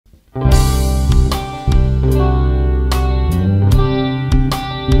BERCA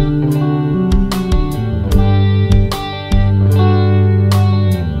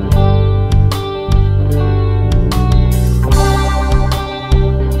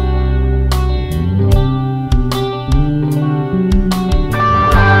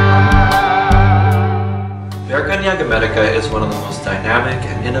NIAGA MEDIKA is one of the most dynamic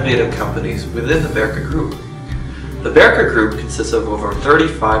and innovative companies within the BERCA Group. The BERCA Group consists of over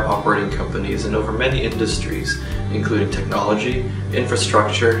 35 operating companies in over many industries, including technology,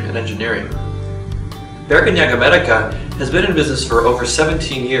 infrastructure, and engineering. BERCA NIAGA MEDIKA has been in business for over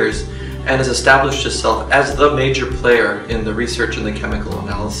 17 years and has established itself as the major player in the research and the chemical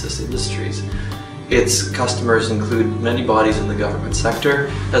analysis industries. Its customers include many bodies in the government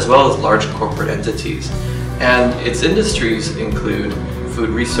sector, as well as large corporate entities. And its industries include food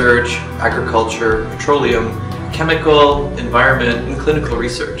research, agriculture, petroleum, chemical, environment, and clinical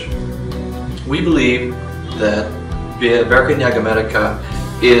research. We believe that BERCA NIAGA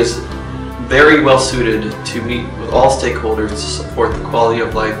MEDIKA is very well suited to meet with all stakeholders to support the quality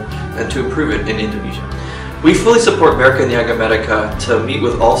of life and to improve it in Indonesia. We fully support BERCA NIAGA MEDIKA to meet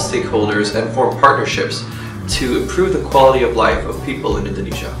with all stakeholders and form partnerships to improve the quality of life of people in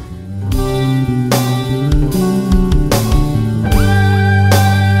Indonesia.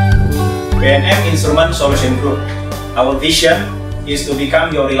 BNM Instrument Solution Group. Our vision is to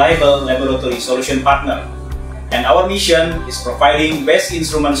become your reliable laboratory solution partner. And our mission is providing best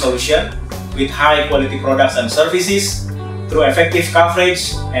instrument solution with high quality products and services through effective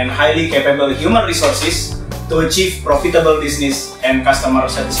coverage and highly capable human resources to achieve profitable business and customer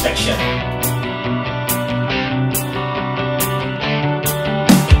satisfaction.